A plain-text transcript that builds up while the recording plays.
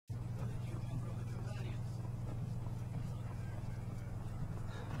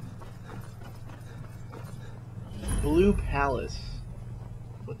Blue Palace.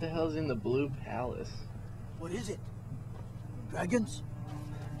 What the hell's in the Blue Palace? What is it? Dragons?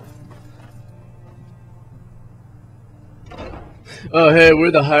 Oh, hey,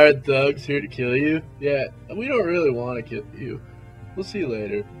 we're the hired thugs here to kill you. Yeah, we don't really want to kill you. We'll see you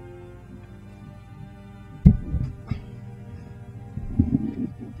later.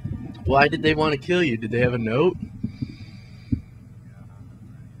 Why did they want to kill you? Did they have a note?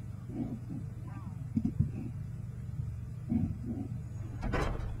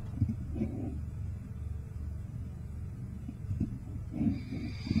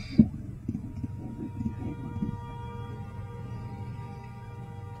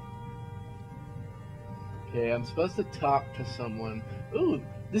 Okay, I'm supposed to talk to someone. Ooh,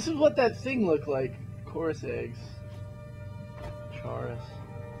 this is what that thing looked like. Chorus eggs. Charis.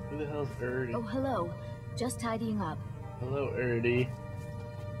 Who the hell's Erdy? Oh, hello. Just tidying up. Hello, Erdy.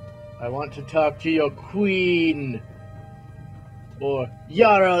 I want to talk to your queen. Or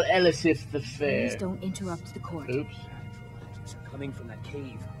Jarl Elisif the Fair. Please don't interrupt the court. Oops. Coming from that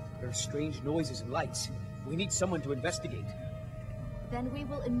cave. There are strange noises and lights. We need someone to investigate. Then we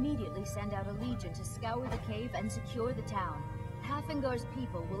will immediately send out a legion to scour the cave and secure the town. Hafingar's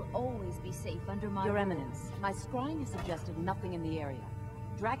people will always be safe under my Your rule. Eminence, my scrying has suggested nothing in the area.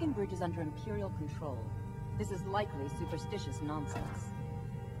 Dragon Bridge is under Imperial control. This is likely superstitious nonsense.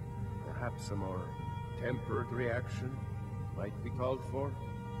 Perhaps a more tempered reaction might be called for?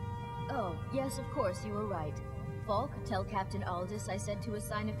 Oh, yes, of course, you were right. Falk, tell Captain Aldous I said to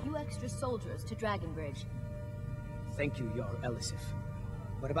assign a few extra soldiers to Dragon Bridge. Thank you, Jarl Elisif.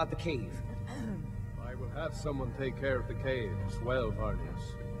 What about the cave? I will have someone take care of the cave as well, Varnius.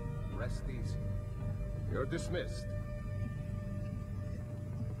 Rest easy. You're dismissed.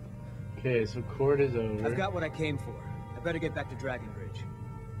 Okay, so court is over. I've got what I came for. I better get back to Dragon Bridge.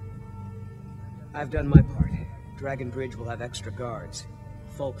 I've done my part. Dragon Bridge will have extra guards.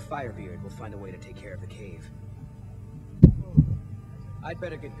 Falk Firebeard will find a way to take care of the cave. I'd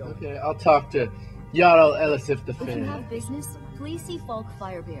better get going. Okay, I'll talk to Jarl Elisif the If you Fair. have business, please see Falk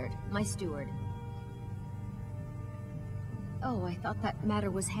Firebeard, my steward. Oh, I thought that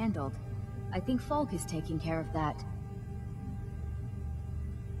matter was handled. I think Falk is taking care of that.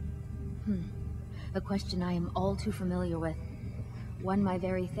 A question I am all too familiar with. One my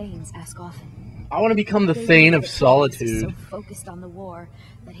very Thanes ask often. I want to become the They Thane know of that Tullius is Solitude. so focused on the war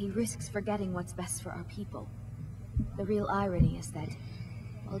that he risks forgetting what's best for our people. The real irony is that,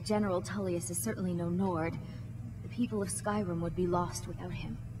 while General Tullius is certainly no Nord, the people of Skyrim would be lost without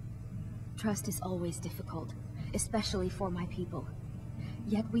him. Trust is always difficult, especially for my people.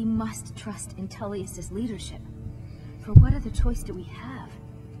 Yet we must trust in Tullius's leadership. For what other choice do we have?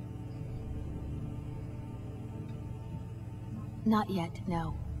 Not yet,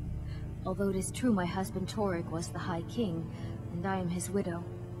 no. Although it is true my husband Torrig was the High King, and I am his widow.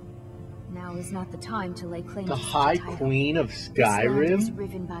 Now is not the time to lay claim The to such a High title. Queen of This land is Skyrim?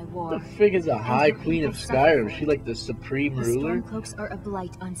 riven by war. The fig is a and High the Queen of people suffer Skyrim? for Is she it. like the supreme The ruler? Stormcloaks are a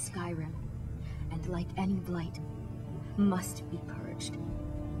blight on Skyrim, and like any blight, must be purged.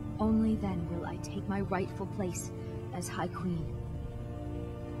 Only then will I take my rightful place as High Queen.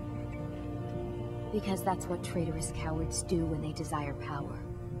 Because that's what traitorous cowards do when they desire power.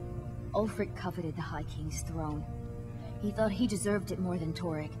 Ulfric coveted the High King's throne. He thought he deserved it more than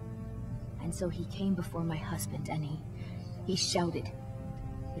Torrig. And so he came before my husband and he shouted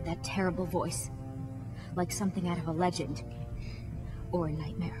with that terrible voice, like something out of a legend or a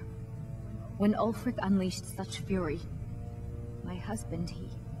nightmare. When Ulfric unleashed such fury, my husband,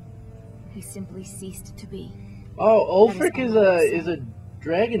 he simply ceased to be. Oh, That is Ulfric is all I a say.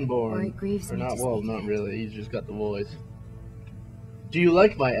 dragonborn. Or it grieves Or me not, to well, speak not of it. really. He's just got the voice. Do you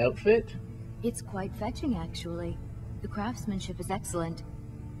like my outfit? It's quite fetching, actually. The craftsmanship is excellent.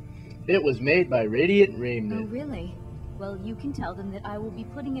 It was made by Radiant Oh, Raiment. really? Well, you can tell them that I will be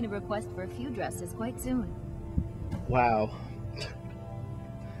putting in a request for a few dresses quite soon. Wow.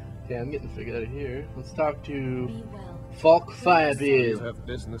 Okay, I'm getting the fig out of here. Let's talk to Be well. Falk You Firebeard. have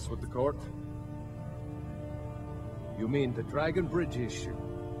business with the court? You mean the Dragon Bridge issue?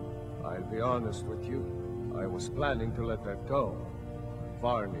 I'll be honest with you. I was planning to let that go.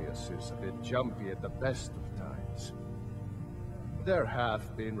 Varnius is a bit jumpy at the best of times. There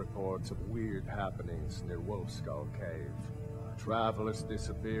have been reports of weird happenings near Wolfskull Cave. Travelers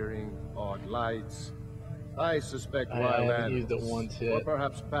disappearing, odd lights. I suspect I wild haven't used it animals, once or yet.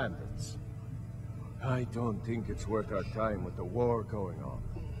 perhaps bandits. I don't think it's worth our time with the war going on.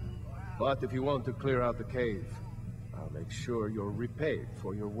 But if you want to clear out the cave, I'll make sure you're repaid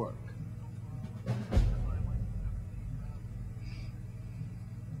for your work.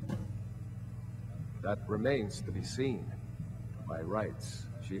 That remains to be seen. By rights,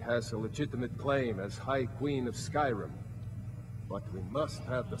 she has a legitimate claim as High Queen of Skyrim. But we must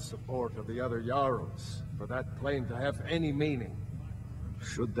have the support of the other Jarls for that claim to have any meaning.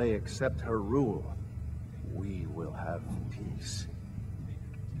 Should they accept her rule, we will have peace.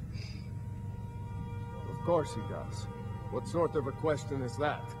 Of course he does. What sort of a question is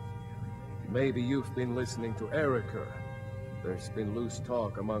that? Maybe you've been listening to Eriker. There's been loose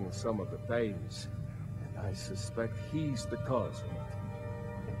talk among some of the Thanes, and I suspect he's the cause of it.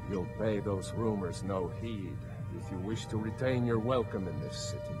 You'll pay those rumors no heed if you wish to retain your welcome in this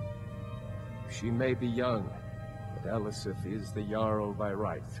city. She may be young, but Elisif is the Jarl by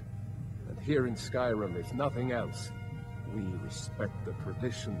right. And here in Skyrim, if nothing else, we respect the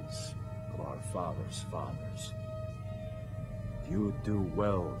traditions of our fathers' fathers. You do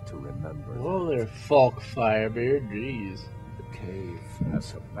well to remember Whoa that. there, Falk Firebeard, jeez. The cave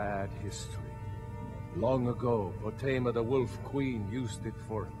has a bad history. Long ago, Potema the Wolf Queen used it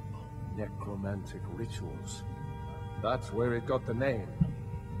for necromantic rituals. That's where it got the name.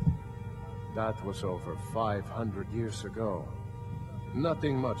 That was over 500 years ago.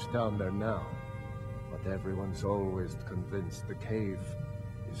 Nothing much down there now, but everyone's always convinced the cave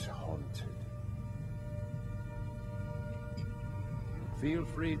is haunted. Feel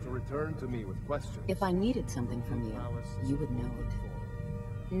free to return to me with questions. If I needed something from you, you would know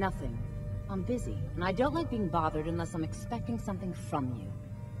it. Nothing. I'm busy, and I don't like being bothered unless I'm expecting something from you.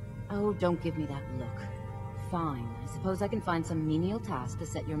 Oh, don't give me that look. Fine, I suppose I can find some menial task to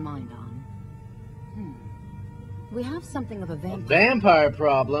set your mind on. We have something of a vampire. Vampire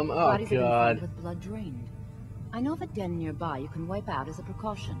problem? Oh, Bodies have been God. found with blood drained. I know of a den nearby you can wipe out as a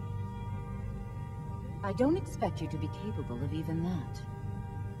precaution. I don't expect you to be capable of even that.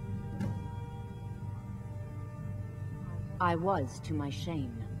 I was, to my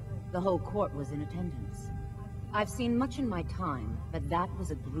shame. The whole court was in attendance. I've seen much in my time, but that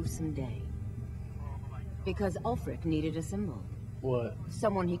was a gruesome day. Because Ulfric needed a symbol. What?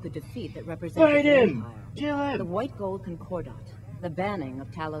 Someone he could defeat that represented Fight the him! Empire. Kill The him! white gold concordat, the banning of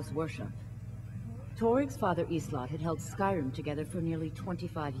Talos worship. Toryg's father Islot had held Skyrim together for nearly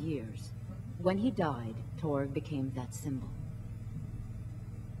 25 years. When he died, Toryg became that symbol.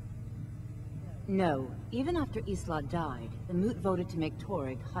 No, even after Islot died, the Moot voted to make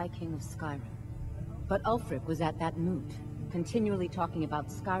Toryg High King of Skyrim. But Ulfric was at that Moot, continually talking about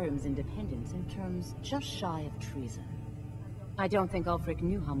Skyrim's independence in terms just shy of treason. I don't think Ulfric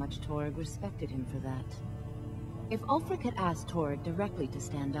knew how much Toryg respected him for that. If Ulfric had asked Toryg directly to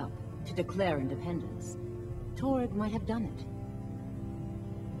stand up, to declare independence, Toryg might have done it.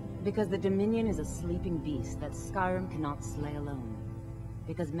 Because the Dominion is a sleeping beast that Skyrim cannot slay alone.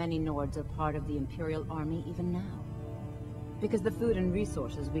 Because many Nords are part of the Imperial Army even now. Because the food and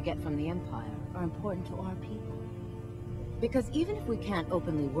resources we get from the Empire are important to our people. Because even if we can't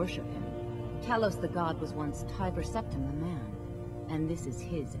openly worship him, Talos the God was once Tiber Septim the man, and this is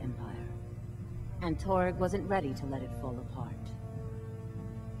his empire. And Toryg wasn't ready to let it fall apart.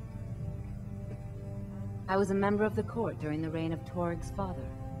 I was a member of the court during the reign of Toryg's father.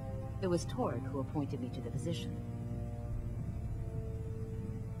 It was Toryg who appointed me to the position.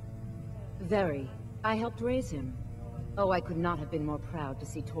 Very. I helped raise him. Oh, I could not have been more proud to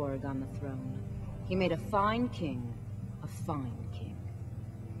see Toryg on the throne. He made a fine king, a fine king.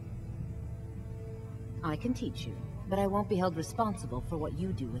 I can teach you, but I won't be held responsible for what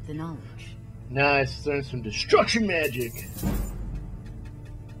you do with the knowledge. Nice, learn some destruction magic.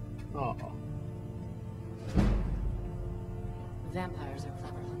 Oh. Vampires are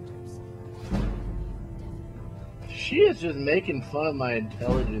clever hunters. She is just making fun of my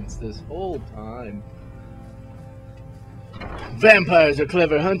intelligence this whole time. Vampires are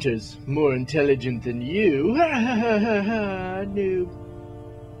clever hunters, more intelligent than you. Ha ha ha ha ha, noob.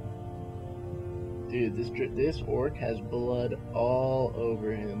 Dude, this orc has blood all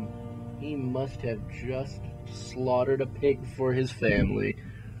over him. He must have just slaughtered a pig for his family.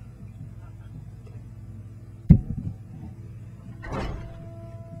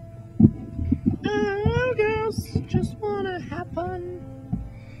 Oh, girls just wanna have fun.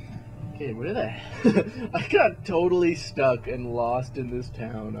 Okay, where the hell? I got totally stuck and lost in this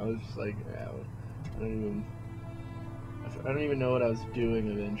town. I was just like, oh, I don't even know what I was doing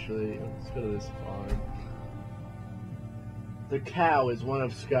eventually. Let's go to this farm. The cow is one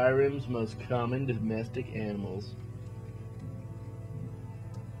of Skyrim's most common domestic animals.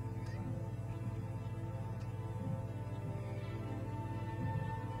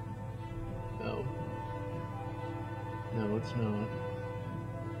 No. No, it's not.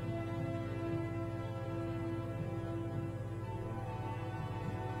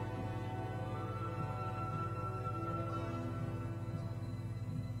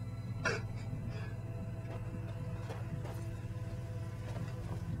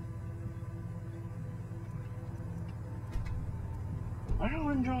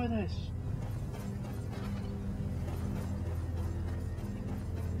 don't enjoy this.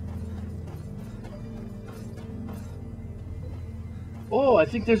 Oh, I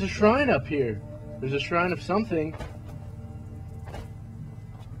think there's a shrine up here. There's a shrine of something.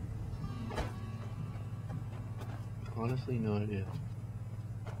 Honestly, no idea.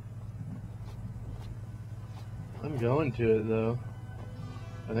 I'm going to it, though.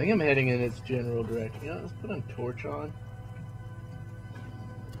 I think I'm heading in its general direction. You know, let's put a torch on.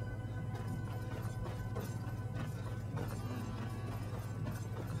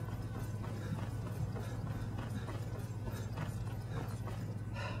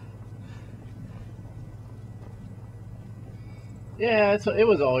 Yeah, it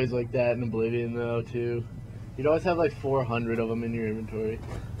was always like that in Oblivion, though, too. You'd always have like 400 of them in your inventory.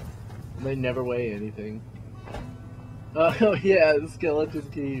 And they never weigh anything. Oh, yeah, the skeleton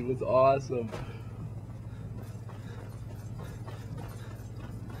key was awesome.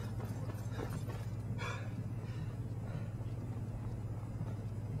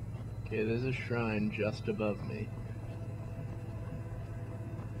 Okay, there's a shrine just above me.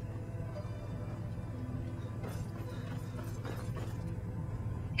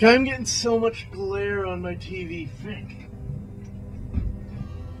 I'm getting so much glare on my TV. Frick.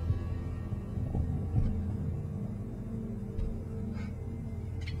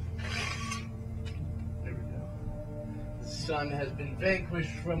 There we go. The sun has been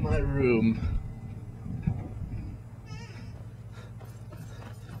vanquished from my room.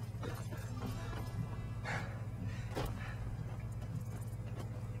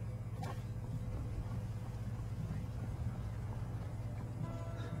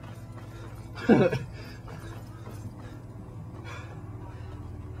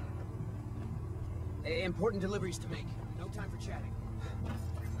 Important deliveries to make. No time for chatting.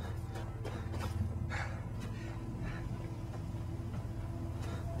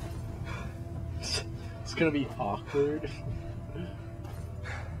 It's gonna be awkward.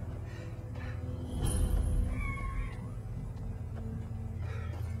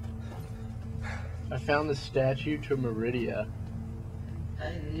 I found the statue to Meridia.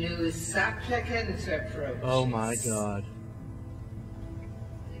 A new supplicant approaches. Oh my god.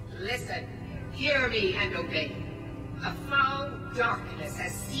 Listen, hear me and obey. A foul darkness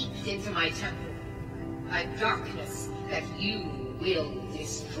has seeped into my temple. A darkness that you will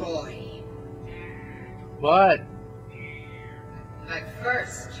destroy. What? But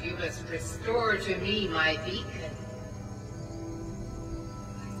first, you must restore to me my beacon.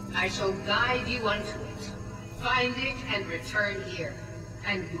 I shall guide you unto it. Find it and return here,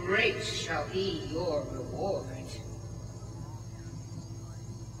 and great shall be your reward.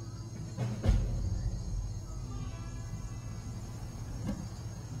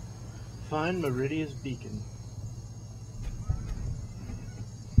 Find Meridia's beacon.